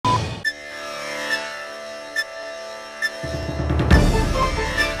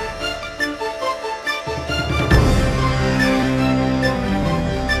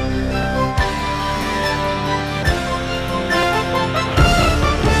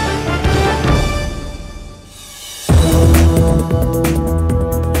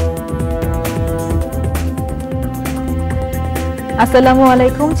আসসালামু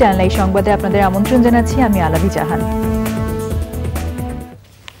আলাইকুম, চ্যানেল এই সংবাদে আপনাদের আমন্ত্রণ জানাচ্ছি আমি আলাভি জাহান।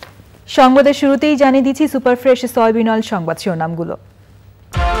 সংবাদের শুরুতেই জানিয়ে দিচ্ছি সুপার ফ্রেশ সয়াবিন অয়েল সংবাদ শিরোনামগুলো।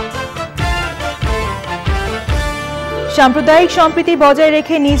 সাম্প্রদায়িক সম্প্রীতি বজায়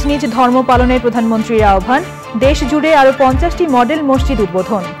রেখে নিজ নিজ ধর্ম পালনের প্রধানমন্ত্রীর আহ্বান, দেশ জুড়ে আরো 50টি মডেল মসজিদ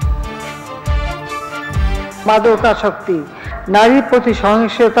উদ্বোধন। মাদকাসক্তি, নারীর প্রতি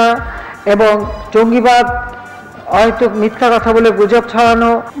সহিংসতা এবং জঙ্গিবাদ, হয়তো মিথ্যা কথা বলে গুজব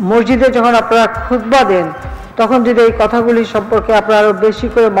ছড়ানো, মসজিদে যখন আপনারা খুতবা দেন তখন যদি এই কথাগুলি সম্পর্কে আপনারা আরো বেশি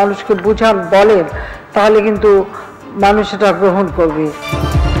করে মানুষকে বুঝান, বলেন, তাহলে কিন্তু মানুষ এটা গ্রহণ করবে।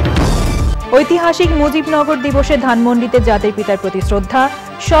 ঐতিহাসিক মুজিবনগর দিবসে ধানমন্ডিতে জাতির পিতার প্রতি শ্রদ্ধা,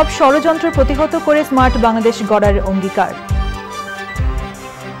 সব ষড়যন্ত্র প্রতিহত করে স্মার্ট বাংলাদেশ গড়ার অঙ্গীকার।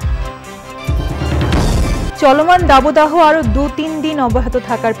 চলমান দাবদাহ আরো 2-3 দিন অব্যাহত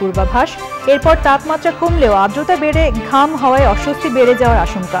থাকার পূর্বাভাস, এরপর তাপমাত্রা কমলেও আর্দ্রতা বেড়ে ঘাম হওয়ায় অস্বস্তি বেড়ে যাওয়ার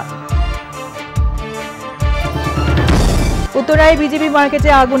আশঙ্কা। উত্তরায় বিজেপি মার্কেটে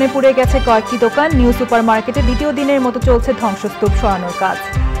আগুনে পুড়ে গেছে কয়েকটি দোকান, নিউ সুপার মার্কেটে দ্বিতীয় দিনের মতো চলছে ধ্বংসস্তূপ সরানোর কাজ।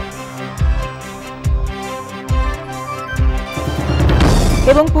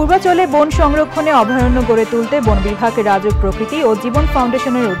 এবং পূর্বাঞ্চলে বন সংরক্ষণে অভয়ারণ্য গড়ে তুলতে বন বিভাগ, রাজুক প্রকৃতি ও জীবন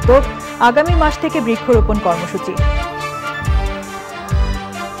ফাউন্ডেশনের উদ্যোগ, আগামী মাস থেকে বৃক্ষরোপণ কর্মসূচি।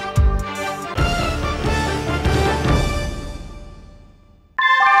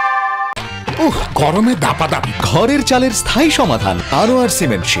 গরমে দাপাদাপি, ঘরের চালের স্থায়ী সমাধান আনোয়ার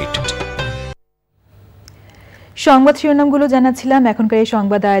সিমেন্ট শীট। সংবাদ শিরোনামগুলো জানাচ্ছিলাম। এখনকার এই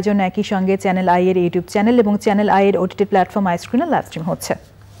সংবাদ আয়োজন একই সঙ্গে চ্যানেল আই এর ইউটিউব চ্যানেল এবং চ্যানেল আই এর ওটিটি প্ল্যাটফর্ম আইস্ক্রিনে লাইভ স্ট্রিম হচ্ছে।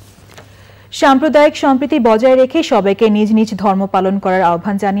 সাম্প্রদায়িক সম্প্রীতি বজায় রেখে সবাইকে নিজ নিজ ধর্ম পালন করার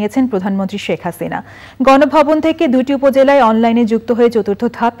আহ্বান জানিয়েছেন প্রধানমন্ত্রী শেখ হাসিনা। গণভবন থেকে 2টি উপজেলায় অনলাইনে যুক্ত হয়ে চতুর্থ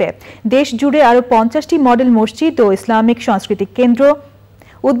ধাপে দেশ জুড়ে আরো 50টি মডেল মসজিদ ও ইসলামিক সাংস্কৃতিক কেন্দ্র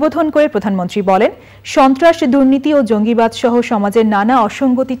উদ্বোধন করে প্রধানমন্ত্রী বলেন, সন্ত্রাস, দুর্নীতি ও জঙ্গিবাদ সহ সমাজের নানা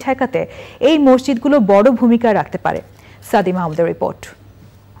অসঙ্গতি ঠেকাতে এই মসজিদগুলো বড় ভূমিকা রাখতে পারে। সাদি মাহমুদের রিপোর্ট।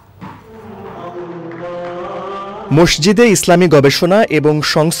 মসজিদে ইসলামী গবেষণা এবং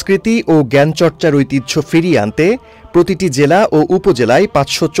সংস্কৃতি ও জ্ঞানচর্চার ঐতিহ্য ফিরিয়ে আনতে প্রতিটি জেলা ও উপজেলায়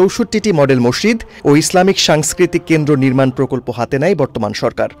 564টি মডেল মসজিদ ও ইসলামিক সাংস্কৃতিক কেন্দ্র নির্মাণ প্রকল্প হাতে নেয় বর্তমান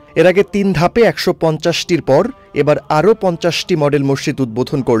সরকার। এর আগে 3 ধাপে 150টির পর এবার আরও 50টি মডেল মসজিদ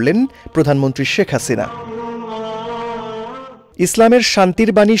উদ্বোধন করলেন প্রধানমন্ত্রী শেখ হাসিনা। ইসলামের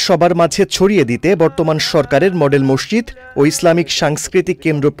শান্তির বাণী সবার মাঝে ছড়িয়ে দিতে বর্তমান সরকারের মডেল মসজিদ ও ইসলামিক সাংস্কৃতিক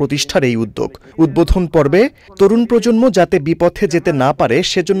কেন্দ্র প্রতিষ্ঠার এই উদ্যোগ। উদ্বোধন পর্বে তরুণ প্রজন্ম যাতে বিপথে যেতে না পারে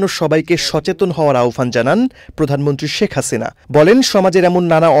সেজন্য সবাইকে সচেতন হওয়ার আহ্বান জানান প্রধানমন্ত্রী শেখ হাসিনা। বলেন, সমাজের এমন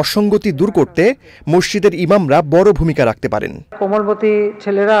নানা অসঙ্গতি দূর করতে মসজিদের ইমামরা বড় ভূমিকা রাখতে পারেন। কোমলমতি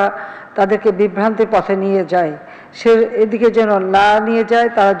ছেলেরা তাদেরকে বিভ্রান্তির পথে নিয়ে যায়, সে এদিকে যেন না নিয়ে যায়,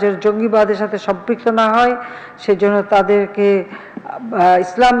 তারা যেন জঙ্গিবাদের সাথে সম্পৃক্ত না হয়, সেজন্য তাদেরকে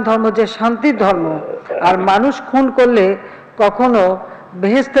ইসলাম ধর্ম যে শান্তির ধর্ম, আর মানুষ খুন করলে কখনো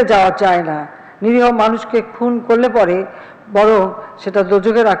বেহেশতে যাওয়া যায় না, নিরীহ মানুষকে খুন করলে পরে বরং সেটা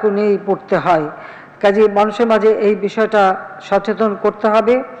দোজখের আগুনেই পড়তে হয়। কাজে মানুষের মাঝে এই বিষয়টা সচেতন করতে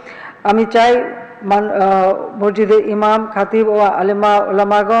হবে। আমি চাই মসজিদের ইমাম, খাতিব ও আলেমা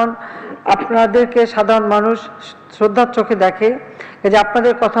ওলামাগণ আপনাদেরকে সাধারণ মানুষ শ্রদ্ধার চোখে দেখে, কাজে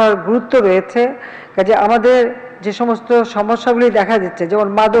আপনাদের কথার গুরুত্ব রয়েছে। কাজে আমাদের যে সমস্ত সমস্যাগুলি দেখা দিচ্ছে, যেমন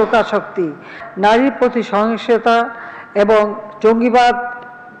মাদকাসক্তি, নারীর প্রতি সহিংসতা এবং জঙ্গিবাদ,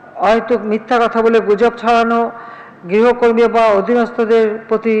 হয়তো মিথ্যা কথা বলে গুজব ছড়ানো, গৃহকর্মী বা অধীনস্থদের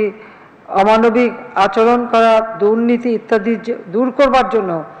প্রতি অমানবিক আচরণ করা, দুর্নীতি ইত্যাদি দূর করবার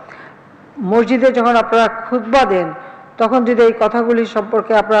জন্য মসজিদে যখন আপনারা খুতবা দেন তখন যদি এই কথাগুলি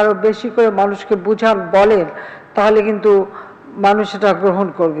সম্পর্কে আপনারা আরো বেশি করে মানুষকে বুঝান, বলেন, তাহলে কিন্তু মানুষ এটা গ্রহণ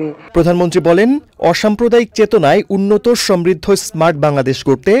করবে। প্রধানমন্ত্রী বলেন, অসাম্প্রদায়িক চেতনায় উন্নত সমৃদ্ধ স্মার্ট বাংলাদেশ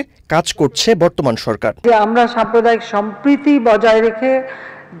গড়তে কাজ করছে বর্তমান সরকার। যে আমরা সাম্প্রদায়িক সম্প্রীতি বজায় রেখে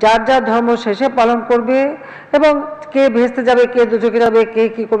যার যার ধর্ম শেষে পালন করবে এবং কে ভেস্তে যাবে, কে দুজকে যাবে, কে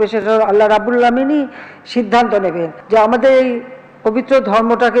কি করবে সেটা আল্লাহ রাব্বুল আলামিনই সিদ্ধান্ত নেবেন। যে আমাদের এই পবিত্র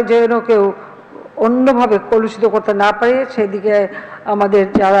ধর্মটাকে যেন কেউ অন্যভাবে কলুষিত করতে না পারে সেদিকে আমাদের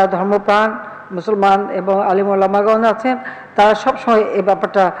যারা ধর্মপ্রাণ মুসলমান এবং আলিম ওলামাগণ আছেন তারা সবসময় এই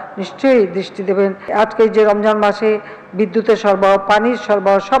ব্যাপারটা নিশ্চয়ই দৃষ্টি দেবেন। আজকে যে রমজান মাসে বিদ্যুতের সরবরাহ, পানির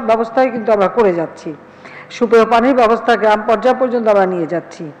সরবরাহ, সব ব্যবস্থাই কিন্তু আমরা করে যাচ্ছি। সুপেয় পানির ব্যবস্থা গ্রাম পর্যায় পর্যন্ত আমরা নিয়ে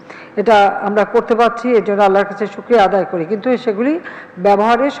যাচ্ছি। এটা আমরা করতে পারছি, এর জন্য আল্লাহর কাছে শুকরিয়া আদায় করি, কিন্তু সেগুলি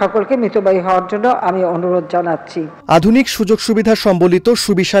ব্যবহারে সকলকে মিতব্যয়ী হওয়ার জন্য আমি অনুরোধ জানাচ্ছি। আধুনিক সুযোগ সুবিধা সম্বলিত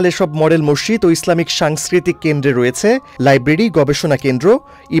সুবিশাল এসব মডেল মসজিদ ও ইসলামিক সাংস্কৃতিক কেন্দ্রে রয়েছে লাইব্রেরি, গবেষণা কেন্দ্র,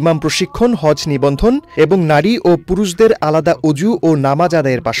 ইমাম প্রশিক্ষণ, হজ নিবন্ধন এবং নারী ও পুরুষদের আলাদা অজু ও নামাজ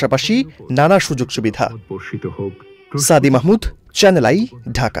আদায়ের পাশাপাশি নানা সুযোগ সুবিধা। সাদি মাহমুদ, চ্যানেল আই,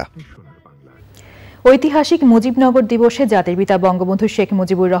 ঢাকা। ঐতিহাসিক মুজিবনগর দিবসে জাতির পিতা বঙ্গবন্ধু শেখ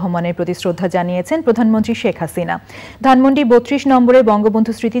মুজিবুর রহমানের প্রতি শ্রদ্ধা জানিয়েছেন প্রধানমন্ত্রী শেখ হাসিনা। ধানমন্ডি ৩২ নম্বরের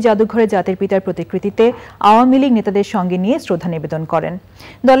বঙ্গবন্ধু স্মৃতি জাদুঘরে জাতির পিতার প্রতিকৃতিতে আওয়ামী লীগ নেতাদের সঙ্গে নিয়ে শ্রদ্ধা নিবেদন করেন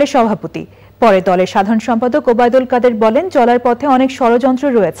দলের সভাপতি। পরে দলের সাধারণ সম্পাদক ওবায়দুল কাদের বলেন, চলার পথে অনেক ষড়যন্ত্র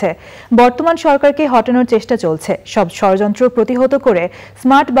রয়েছে, বর্তমান সরকারকে হটানোর চেষ্টা চলছে, সব ষড়যন্ত্র প্রতিহত করে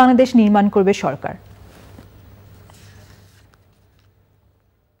স্মার্ট বাংলাদেশ নির্মাণ করবে সরকার।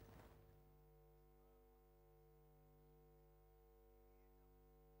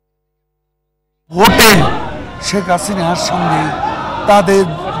 ভোটে শেখ হাসিনার সঙ্গে তাদের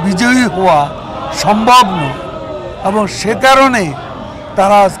বিজয়ী হওয়া সম্ভব নয় এবং সে কারণে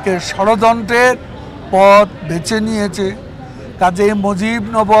তারা আজকে ষড়যন্ত্রের পথ বেছে নিয়েছে। কাজে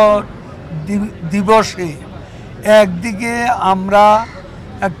মুজিবনগর দিবসে একদিকে আমরা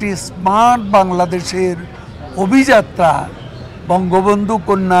একটি স্মার্ট বাংলাদেশের অভিযাত্রা বঙ্গবন্ধু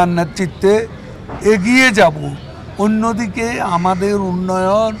কন্যার নেতৃত্বে এগিয়ে যাব, অন্যদিকে আমাদের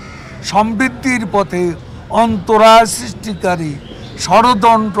উন্নয়ন সমৃদ্ধির পথে অন্তরায় সৃষ্টিকারী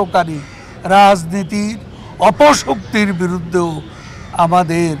ষড়যন্ত্রকারী রাজনীতির অপশক্তির বিরুদ্ধেও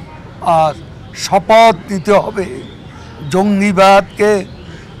আমাদের শপথ নিতে হবে। জঙ্গিবাদকে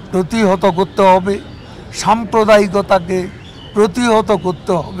প্রতিহত করতে হবে, সাম্প্রদায়িকতাকে প্রতিহত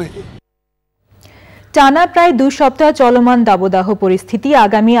করতে হবে। টানা প্রায় 2 সপ্তাহ চলমান দাবদাহ পরিস্থিতি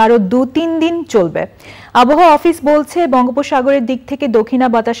আগামী আরো 2-3 দিন চলবে। আবহাওয়া অফিস বলছে, বঙ্গোপসাগরের দিক থেকে দক্ষিণা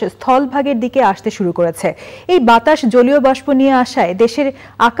বাতাস স্থলভাগের দিকে আসতে শুরু করেছে। এই বাতাস জলীয় বাষ্প নিয়ে আসায় দেশের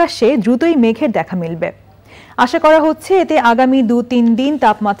আকাশে দ্রুতই মেঘের দেখা মিলবে। আশা করা হচ্ছে এতে আগামী 2-3 দিন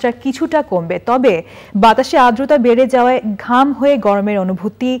তাপমাত্রা কিছুটা কমবে, তবে বাতাসে আর্দ্রতা বেড়ে যাওয়ায় ঘাম হয়ে গরমের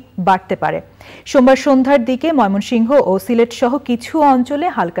অনুভূতি বাড়তে পারে। সোমবার সন্ধ্যার দিকে ময়মনসিংহ ও সিলেট সহ কিছু অঞ্চলে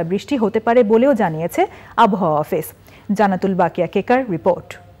হালকা বৃষ্টি হতে পারে বলেও জানিয়েছে আবহাওয়া অফিস। জানাতুল বাকিয়া কেকার রিপোর্ট।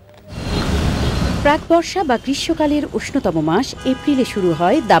 প্রাক বর্ষা বা গ্রীষ্মকালের উষ্ণতম মাস এপ্রিলে শুরু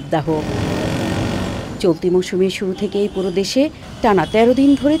হয় দাবদাহ। চলতি মৌসুমের শুরু থেকেই পুরো দেশে টানা 13 দিন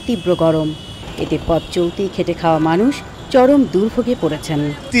ধরে তীব্র গরম। এতে পথ চলতি খেটে খাওয়া মানুষ চরম দুর্ভোগে পড়েছেন।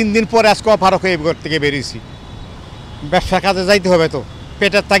 3 দিন পরে আজকে ফারুক হয়ে ঘর থেকে বেরিয়েছি, ব্যবসা কাজে যাইতে হবে, তো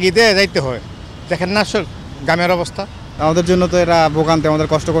পেটের তাগিদে যাইতে হয়। দেখেন না গ্রামের অবস্থা। আমাদের জন্য তো এরা ভোগান্তি, আমাদের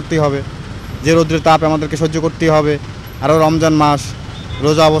কষ্ট করতেই হবে, যে রৌদ্রের তাপ আমাদেরকে সহ্য করতেই হবে। আরও রমজান মাস,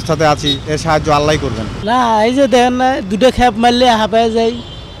 রোজা অবস্থাতে আছি, এর সাহায্য আল্লাহই করবেন। না এই যে দেখেন না, 2টা খেপ মারলে হাঁপায় যায়,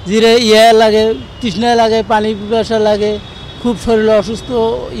 জিরে লাগে, তৃষ্ণা লাগে, পানি পিপাসা লাগে, খুব শরীর অসুস্থ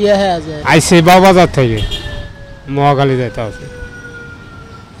হয়ে যায়। আইসে বাজার থেকে মহাকালী যাইতে আছে,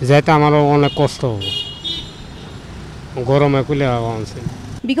 যাইতে আমারও অনেক কষ্ট হবে, গরমে কুলে আছে।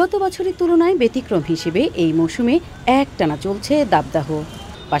 বিগত বছরের তুলনায় ব্যতিক্রম হিসেবে এই মৌসুমে একটানা চলছে দাবদাহ।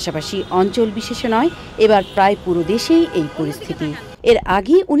 পাশাপাশি অঞ্চল বিশেষে নয়, এবার প্রায় পুরো দেশেই এই পরিস্থিতি। এর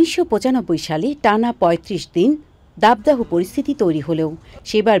আগে 1995 সালে টানা 35 দিন দাবদাহ পরিস্থিতি তৈরি হলেও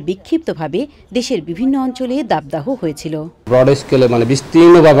সেবার বিক্ষিপ্তভাবে দেশের বিভিন্ন অঞ্চলে দাবদাহ হয়েছিল। ব্রড স্কেলে মানে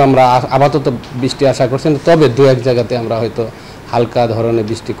বিস্তীর্ণভাবে আমরা আপাতত বৃষ্টি আশা করছেন, তবে 2-1 জায়গাতে আমরা হয়তো হালকা ধরনের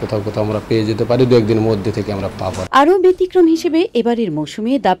বৃষ্টি কোথাও কোথাও আমরা পেয়ে যেতে পারি, 2-1 দিনের মধ্যে থেকে আমরা পাবো। আরও ব্যতিক্রম হিসেবে এবারের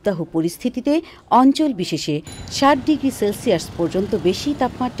মৌসুমে দাবদাহ পরিস্থিতিতে অঞ্চল বিশেষে 60 ডিগ্রি সেলসিয়াস পর্যন্ত বেশি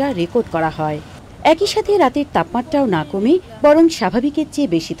তাপমাত্রা রেকর্ড করা হয়। একই সাথে রাতের তাপমাত্রাও না কমে বরং স্বাভাবিকের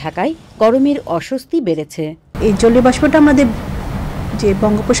চেয়ে বেশি থাকায় গরমের অস্বস্তি বেড়েছে। এই জলীয় বাষ্পটা আমাদের যে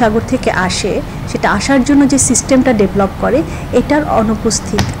বঙ্গোপসাগর থেকে আসে, সেটা আসার জন্য যে সিস্টেমটা ডেভেলপ করে, এটার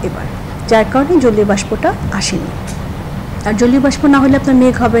অনুপস্থিত এবার, যার কারণে জলীয় বাষ্পটা আসেনি। আর জলীয় বাষ্প না হলে আপনার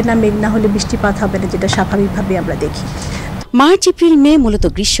মেঘ হবে না, মেঘ না হলে বৃষ্টিপাত হবে না, যেটা স্বাভাবিকভাবে আমরা দেখি। মার্চ, এপ্রিল, মে মূলত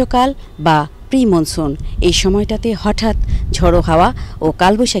গ্রীষ্মকাল বা প্রি মনসুন। এই সময়টাতে হঠাৎ ঝড়ো হাওয়া ও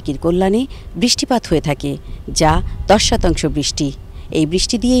কালবৈশাখীর কল্যাণে বৃষ্টিপাত হয়ে থাকে, যা 10% বৃষ্টি। এই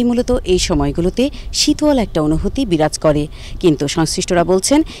বৃষ্টি দিয়েই মূলত এই সময়গুলোতে শীতল একটা অনুভূতি বিরাজ করে। কিন্তু সংশ্লিষ্টরা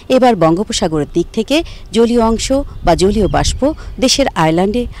বলছেন, এবার বঙ্গোপসাগরের দিক থেকে জলীয় অংশ বা জলীয় বাষ্প দেশের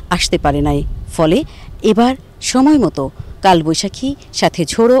আইল্যান্ডে আসতে পারে নাই, ফলে এবার সময় মতো কালবৈশাখী সাথে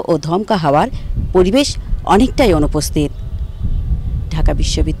ঝোড়ো ও ধমকা হাওয়ার পরিবেশ অনেকটাই অনুপস্থিত। ঢাকা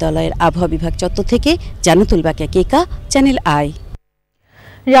বিশ্ববিদ্যালয়ের আবহাওয়া বিভাগ চত্বর থেকে জানাতুল বাকিয়া কেকা, চ্যানেল আই।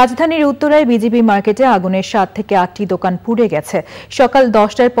 রাজধানীর উত্তরায় বিজিবি মার্কেটে আগুনের 7 থেকে 8টি দোকান পুড়ে গেছে। সকাল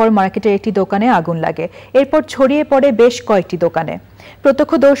 10টার পর মার্কেটের একটি দোকানে আগুন লাগে, এরপর ছড়িয়ে পড়ে বেশ কয়েকটি দোকানে।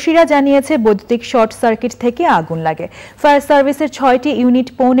 প্রত্যক্ষদর্শীরা জানিয়েছে বৈদ্যুতিক শর্ট সার্কিট থেকে আগুন লাগে। ফায়ার সার্ভিসের 6টি ইউনিট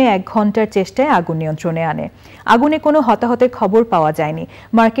পৌনে 1 ঘন্টার চেষ্টায় আগুন নিয়ন্ত্রণে আনে। আগুনে কোনো হতাহতের খবর পাওয়া যায়নি।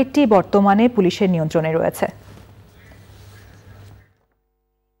 মার্কেটটি বর্তমানে পুলিশের নিয়ন্ত্রণে রয়েছে।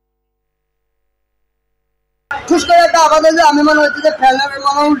 আমি মনে হচ্ছে যে ফ্যানের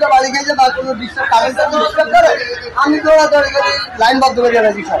মনে উল্টা বাড়ি গেছে বা কোনো ডিস্টার্ব কারেন্টের ডিস্টার্ব করে আমি দৌড়াদৌড়ি করে লাইন বন্ধ করে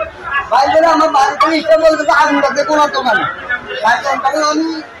গেছি সব ভাই বলে আমার বাড়ি থেকে ইচ্ছা বলতে আগুন লাগবে কোনো দোকানে আমি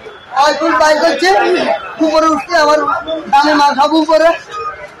অয়ফুল বাই করছি উপরে উঠছি আমার দামে মাল সব উপরে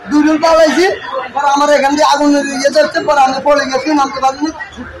দুজন পালাইছি আমার এখান দিয়ে আগুন ইয়ে যাচ্ছে পরে আমি পড়ে গেছি নামতে পারিনি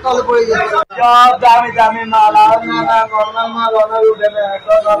তলে পড়ে গেছি সব দামি দামি মাল মাল উঠে না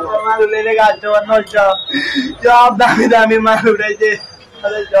সব দামি দামি মাল উঠেছে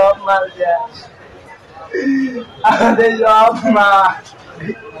সব মাল আমাদের সব মাল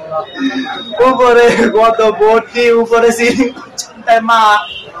উপরে কত ভর্তি উপরে মা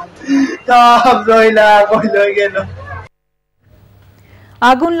সব রইলা কইল গেল।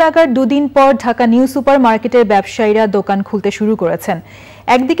 আগুন লাগার দুদিন পর ঢাকা নিউ সুপার মার্কেটের ব্যবসায়ীরা দোকান খুলতে শুরু করেছেন।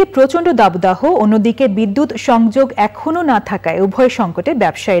 একদিকে প্রচণ্ড দাবদাহ, অন্যদিকে বিদ্যুৎ সংযোগ এখনো না থাকায় উভয় সংকটে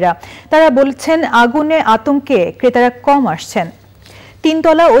ব্যবসায়ীরা। তারা বলছেন আগুনে আতঙ্কে ক্রেতারা কম আসছেন। 3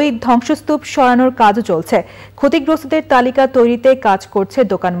 তলা ওই ধ্বংসস্তূপ সরানোর কাজও চলছে। ক্ষতিগ্রস্তদের তালিকা তৈরিতে কাজ করছে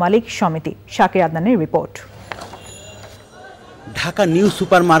দোকান মালিক সমিতি। শাকির আদনানের রিপোর্ট। ঢাকা নিউ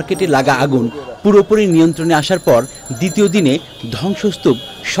সুপার মার্কেটে লাগা আগুন পুরোপুরি নিয়ন্ত্রণে আসার পর দ্বিতীয় দিনে ধ্বংসস্তূপ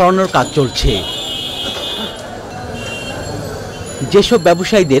সরানোর কাজ চলছে। যেসব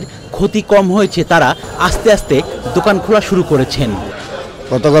ব্যবসায়ীদের ক্ষতি কম হয়েছে তারা আস্তে আস্তে দোকান খোলা শুরু করেছেন।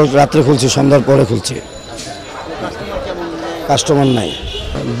 গতকাল রাত্রে খুলছে, সন্ধ্যার পরে খুলছে, কাস্টমার নাই।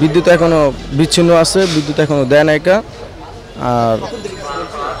 বিদ্যুৎ এখনো বিচ্ছিন্ন আছে, বিদ্যুৎ এখনো দেয় নাই। আর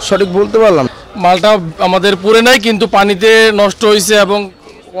সঠিক বলতে পারলাম, মালটা আমাদের পুরে নাই কিন্তু পানিতে নষ্ট হয়েছে এবং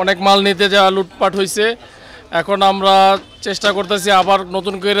অনেক মাল নিতে যা লুটপাট হয়েছে। এখন আমরা চেষ্টা করতেছি আবার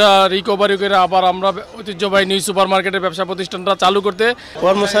নতুন করে রিকভারি করে আবার আমরা ঐতিহ্যবাহী নিউ সুপার মার্কেটের ব্যবসা প্রতিষ্ঠানটা চালু করতে।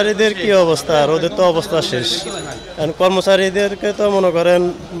 কর্মচারীদের কি অবস্থা, আর ওদের তো অবস্থা শেষ। কারণ কর্মচারীদেরকে তো মনে করেন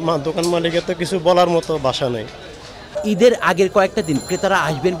দোকান মালিকের তো কিছু বলার মতো ভাষা নেই। ঈদের আগের কয়েকটা দিন ক্রেতারা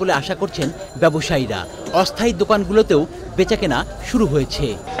আসবেন বলে আশা করছেন ব্যবসায়ীরা। অস্থায়ী দোকানগুলোতেও বেচাকেনা শুরু হয়েছে।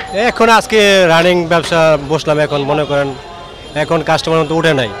 এখন আজকে রানিং ব্যবসা বসলাম, এখন মনে করেন এখন কাস্টমার তো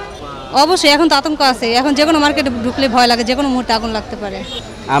উঠে নাই। অবশ্যই এখন তো আতঙ্ক আছে, এখন যে কোনো মার্কেটে ঢুকলে ভয় লাগে, যে কোনো মুহূর্তে আগুন লাগতে পারে।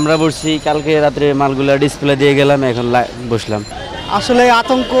 আমরা বসছি, কালকে রাত্রে মালগুলো ডিসপ্লে দিয়ে গেলাম, এখন বসলাম। আসলে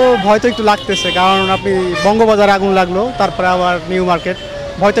আতঙ্ক ভয় তো একটু লাগতেছে, কারণ আপনি বঙ্গবাজার আগুন লাগলো, তারপরে আবার নিউ মার্কেট,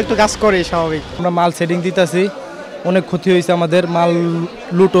 ভয় তো একটু কাজ করে স্বাভাবিক। আমরা মাল সেটিং দিতেছি, অনেক ক্ষতি হয়েছে আমাদের, মাল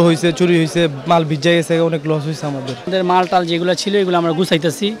লুটো হয়েছে, চুরি হয়েছে, মাল ভিজে গেছে, অনেক লস হয়েছে আমাদের। মাল টাল যেগুলো ছিল এগুলো আমরা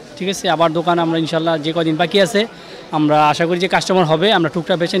গুছাইতেছি, ঠিক আছে। আবার দোকান আমরা ইনশাল্লাহ যে কদিন বাকি আছে আমরা আশা করি যে কাস্টমার হবে, আমরা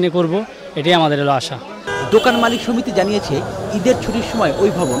টুকটা বেছে নিয়ে করবো, এটাই আমাদের হলো আশা। দোকান মালিক সমিতি জানিয়েছে ঈদের ছুটির সময় ওই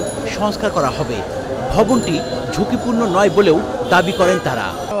ভবন সংস্কার করা হবে। ভবনটি ঝুঁকিপূর্ণ নয় বলেও দাবি করেন তারা।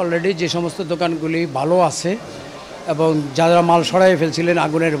 অলরেডি যে সমস্ত দোকানগুলি ভালো আছে এবং যারা মাল সরাই ফেলছিলেন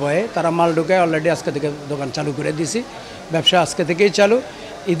আগুনের ভয়ে, তারা মাল ঢুকায় অলরেডি আজকে থেকে দোকান চালু করে দিয়েছি। ব্যবসা আজকে থেকেই চালু।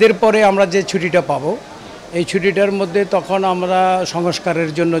 ঈদের পরে আমরা যে ছুটিটা পাবো, এই ছুটিটার মধ্যে তখন আমরা সংস্কারের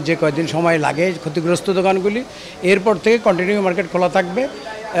জন্য যে কয়েকদিন সময় লাগে ক্ষতিগ্রস্ত দোকানগুলি, এরপর থেকে কন্টিনিউ মার্কেট খোলা থাকবে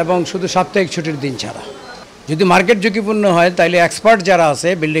এবং শুধু সাপ্তাহিক ছুটির দিন ছাড়া। যদি মার্কেট ঝুঁকিপূর্ণ হয় তাহলে এক্সপার্ট যারা আছে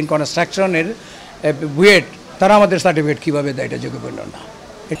বিল্ডিং কনস্ট্রাকশনের বুয়েট, তারা আমাদের সার্টিফিকেট কীভাবে দেয় এটা ঝুঁকিপূর্ণ না।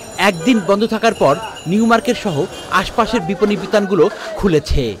 একদিন বন্ধ থাকার পর নিউ মার্কেট সহ আশপাশের বিপণী বিতানগুলো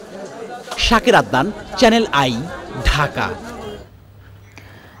খুলেছে। Shakir Adnan, channel I, Dhaka.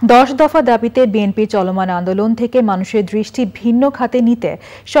 10 দফা দাবিতে বিএনপির চলমান আন্দোলন থেকে মানুষের দৃষ্টি ভিন্ন খাতে নিতে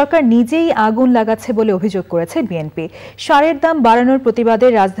সরকার নিজেই আগুন লাগাচ্ছে বলে অভিযোগ করেছে বিএনপি। সারের দাম বাড়ানোর প্রতিবাদে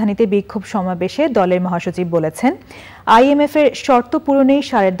রাজধানীতে বিক্ষোভ সমাবেশে দলের মহাসচিব বলেছেন, IMF এর শর্ত পূরণেই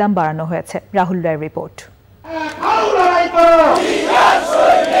সারের দাম বাড়ানো হয়েছে। রাহুল রায়ের রিপোর্ট।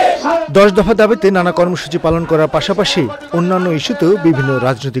 10 দফা দাবিতে নানা কর্মসূচি পালন করার পাশাপাশি অন্যান্য ইস্যুতেও বিভিন্ন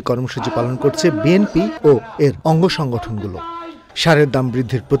রাজনৈতিক কর্মসূচি পালন করছে বিএনপি ও এর অঙ্গ সংগঠনগুলো। সারের দাম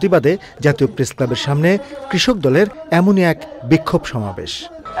বৃদ্ধির প্রতিবাদে জাতীয় প্রেস ক্লাবের সামনে কৃষক দলের এমনই এক বিক্ষোভ সমাবেশ।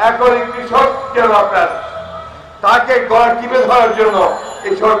 তাকে গড় টিপে ধরার জন্য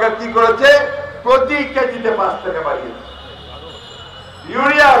এই সরকার কি করেছে, প্রতি কেজিতে 5 টাকা বাড়িয়ে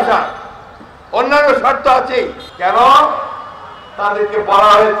ইউরিয়া আসা, অন্যান্য শর্ত আছে। কেন তাদেরকে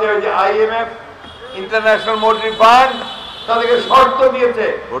বলা হয়েছে, ওই যে IMF ইন্টারন্যাশনাল মনিটারি ফান্ড তাদেরকে শর্ত দিয়েছে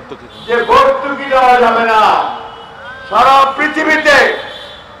যে ভর্তুকি দেওয়া যাবে না। সারা পৃথিবীতে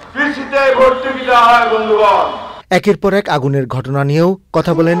কৃষিতে ভর্তুকি দেওয়া হয় বন্ধুগণ। একের পর এক আগুনের ঘটনা নিয়েও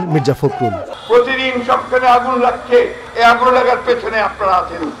কথা বলেন মির্জা ফখরুল। প্রতিদিন সবখানে আগুন লাগছে, এই আগুন লাগার পেছনে আপনারা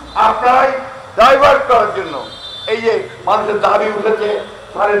আছেন, আপনারাই ডাইভার্ট করার জন্য। এই যে মানুষের দাবি উঠেছে,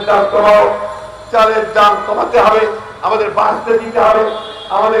 সারের দাম কমাও, চালের দাম কমাতে হবে, আমাদের বাঁচতে দিতে হবে,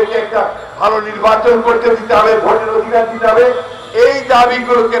 আমাদেরকে একটা ভালো নির্বাচন করতে দিতে হবে, ভোটের অধিকার দিতে হবে, এই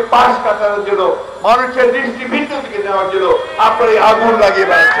দাবিগুলোকে পাশ কাটানোর জন্য, মানুষের দৃষ্টি ভিন্ন দিকে নেওয়ার জন্য আপনারা আগুন লাগিয়ে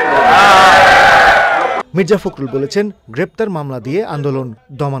বেড়াচ্ছেন। মির্জা ফখরুল বলেছেন, গ্রেপ্তার মামলা দিয়ে আন্দোলন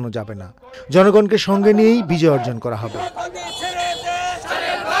দমানো যাবে না, জনগণকে সঙ্গে নিয়েই বিজয় অর্জন করা হবে।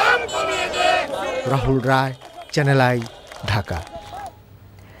 রাহুল রায়, চ্যানেল আই, ঢাকা।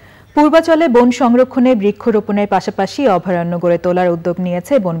 পূর্বাচলে বন সংরক্ষণে বৃক্ষরোপণের পাশাপাশি অভয়ারণ্য গড়ে তোলার উদ্যোগ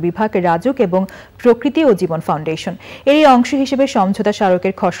নিয়েছে বন বিভাগ, রাজুক এবং প্রকৃতি ও জীবন ফাউন্ডেশন। এরই অংশ হিসেবে সমঝোতা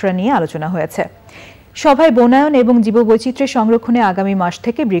স্মারকের খসড়া নিয়ে আলোচনা হয়েছে। সভায় বনায়ন এবং জীববৈচিত্র্যের সংরক্ষণে আগামী মাস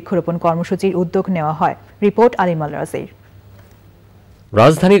থেকে বৃক্ষরোপণ কর্মসূচির উদ্যোগ নেওয়া হয়। রিপোর্ট আলিমাল রাজির।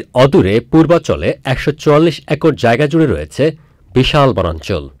 রাজধানীর অদূরে পূর্বাচলে ১৪৪ একর জায়গা জুড়ে রয়েছে বিশাল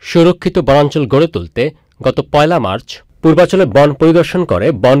বনাঞ্চল। সুরক্ষিত বনাঞ্চল গড়ে তুলতে গত ১ মার্চ পূর্বাচলে বন পরিদর্শন করে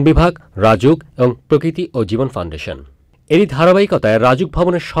বন বিভাগ, রাজুক এবং প্রকৃতি ও জীবন ফাউন্ডেশন। এরই ধারাবাহিকতায় রাজুক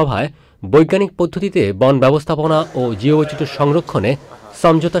ভবনের সভায় বৈজ্ঞানিক পদ্ধতিতে বন ব্যবস্থাপনা ও জীববৈচিত্র্য সংরক্ষণে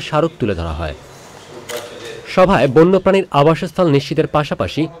সমঝোতা স্মারক তুলে ধরা হয়। সভায় বন্যপ্রাণীর আবাসস্থল নিশ্চিতের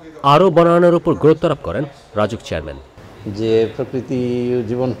পাশাপাশি আরও বনায়নের উপর গুরুত্ব আরোপ করেন রাজুক চেয়ারম্যান। যে প্রকৃতি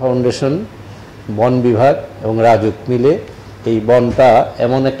জীবন ফাউন্ডেশন, বন বিভাগ এবং রাজুক মিলে এই বনটা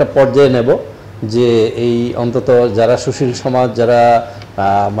এমন একটা পর্যায়ে নেব যে এই অন্তত যারা সুশীল সমাজ, যারা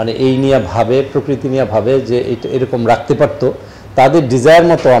মানে এই নিয়ে ভাবে, প্রকৃতি নিয়ে ভাবে যে এটা এরকম রাখতে পারতো, তাদের ডিজায়ার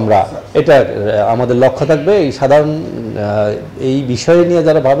মতো আমরা, এটা আমাদের লক্ষ্য থাকবে। এই সাধারণ এই বিষয় নিয়ে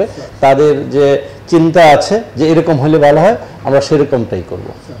যারা ভাবে তাদের যে চিন্তা আছে যে এরকম হলে ভালো হয়, আমরা সেরকমটাই করব।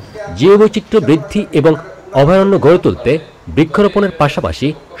 জীববৈচিত্র্য বৃদ্ধি এবং অভয়ারণ্য গড়ে তুলতে বৃক্ষরোপণের পাশাপাশি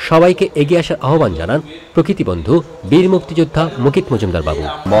সবাইকে এগিয়ে আসার আহ্বান জানান প্রকৃতি বন্ধু বীর মুক্তিযোদ্ধা মুকিত মজুমদার বাবু।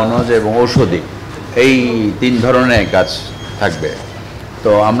 বনজ এবং ঔষধি এই ৩ ধরনের গাছ থাকবে।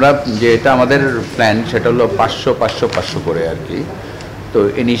 তো আমরা যে এটা আমাদের প্ল্যান সেটা হলো ৫০০ করে আর কি। তো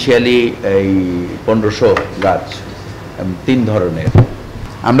ইনিশিয়ালি এই ১৫০০ গাছ ৩ ধরনের,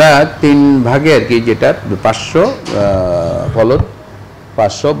 আমরা ৩ ভাগে আর কি, যেটা ৫০০ ফলদ,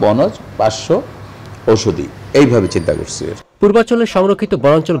 ৫০০ বনজ, ৫০০ ঔষধি, এইভাবে চিন্তা করছি। পূর্বাচলের সংরক্ষিত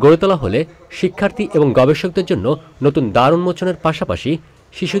বনাঞ্চল গড়ে তোলা হলে শিক্ষার্থী এবং গবেষকদের জন্য নতুন দ্বার উন্মোচনের পাশাপাশি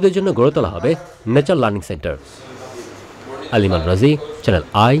শিশুদের জন্য গড়ে তোলা হবে নেচার লার্নিং সেন্টার। আলিমাল রাজি, চ্যানেল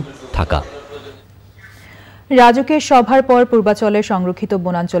আই, ঢাকা। রাজুকের সভার পর পূর্বাচলের সংরক্ষিত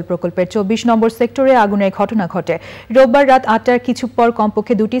বনাঞ্চল প্রকল্পের ২৪ নম্বর সেক্টরে আগুনের ঘটনা ঘটে। রোববার রাত ৮টার কিছু পর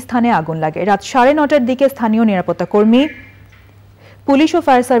কমপক্ষে ২টি স্থানে আগুন লাগে। রাত ৯:৩০টার দিকে স্থানীয় নিরাপত্তা কর্মী, পুলিশ ও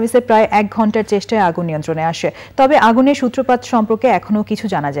ফায়ার সার্ভিসের প্রায় ১ ঘণ্টার চেষ্টায় আগুন নিয়ন্ত্রণে আসে। তবে আগুনের সূত্রপাত সম্পর্কে এখনও কিছু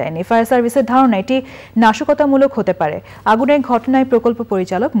জানা যায়নি। ফায়ার সার্ভিসের ধারণা এটি নাশকতামূলক হতে পারে। আগুনের ঘটনায় প্রকল্প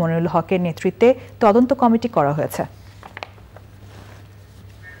পরিচালক মনিরুল হকের নেতৃত্বে তদন্ত কমিটি করা হয়েছে।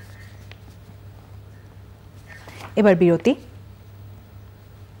 এবার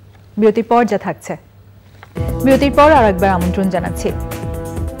বিরতির পর যা থাকছে, বিরতির পর আর একবার আমন্ত্রণ জানাচ্ছি।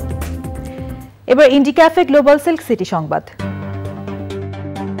 এবার ইন্ডি ক্যাফে গ্লোবাল সিল্ক সিটি সংবাদ।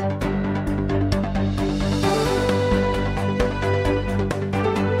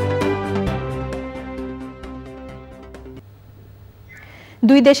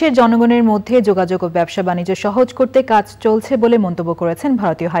 দুই দেশের জনগণের মধ্যে যোগাযোগ ও ব্যবসা বাণিজ্য সহজ করতে কাজ চলছে বলে মন্তব্য করেছেন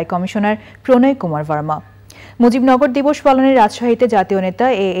ভারতীয় হাই কমিশনার প্রণয় কুমার ভার্মা। মুজিবনগর দিবস পালনের রাজশাহীতে জাতীয় নেতা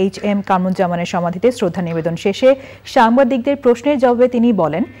AHM কামরুজ্জামানের সমাধিতে শ্রদ্ধা নিবেদন শেষে সাংবাদিকদের প্রশ্নের জবাবে তিনি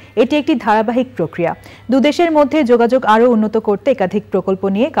বলেন, এটি একটি ধারাবাহিক প্রক্রিয়া। দুদেশের মধ্যে যোগাযোগ আরও উন্নত করতে একাধিক প্রকল্প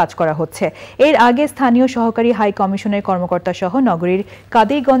নিয়ে কাজ করা হচ্ছে। এর আগে স্থানীয় সহকারী হাই কমিশনের কর্মকর্তা সহ নগরীর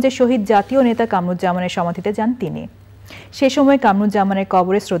কাদিরগঞ্জের শহীদ জাতীয় নেতা কামরুজ্জামানের সমাধিতে যান তিনি। সে সময় কামরুজ্জামানের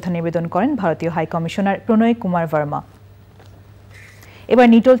কবরে শ্রদ্ধা নিবেদন করেন ভারতীয় হাই কমিশনার প্রণয় কুমার ভার্মা। এবার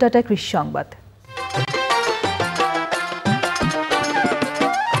নিটোল টাটা কৃষি সংবাদ।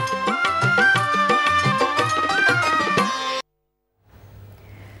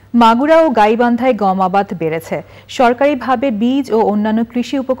 মাগুরা ও গাইবান্ধায় গম আবাদ বেড়েছে। সরকারিভাবে বীজ ও অন্যান্য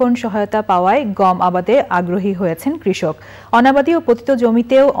কৃষি উপকরণ সহায়তা পাওয়ায় গম আবাদে আগ্রহী হয়েছেন কৃষক। অনাবাদী ও পতিত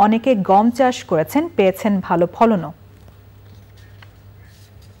জমিতেও অনেকে গম চাষ করেছেন, পেয়েছেন ভালো ফলনও।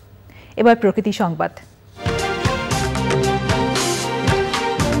 এবার প্রকৃতি সংবাদ।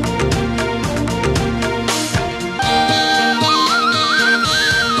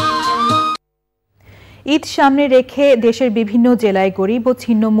 ঈদ সামনে রেখে দেশের বিভিন্ন জেলায় গরিব ও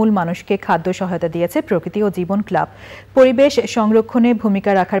ছিন্নমূল মানুষকে খাদ্য সহায়তা দিয়েছে প্রকৃতি ও জীবন ক্লাব। পরিবেশ সংরক্ষণে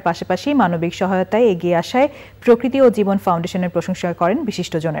ভূমিকা রাখার পাশাপাশি মানবিক সহায়তায় এগিয়ে আসায় প্রকৃতি ও জীবন ফাউন্ডেশনের প্রশংসা করেন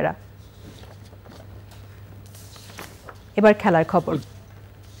বিশিষ্টজনেরা। এবার খেলার খবর।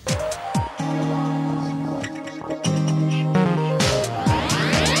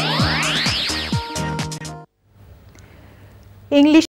 ইংলিশ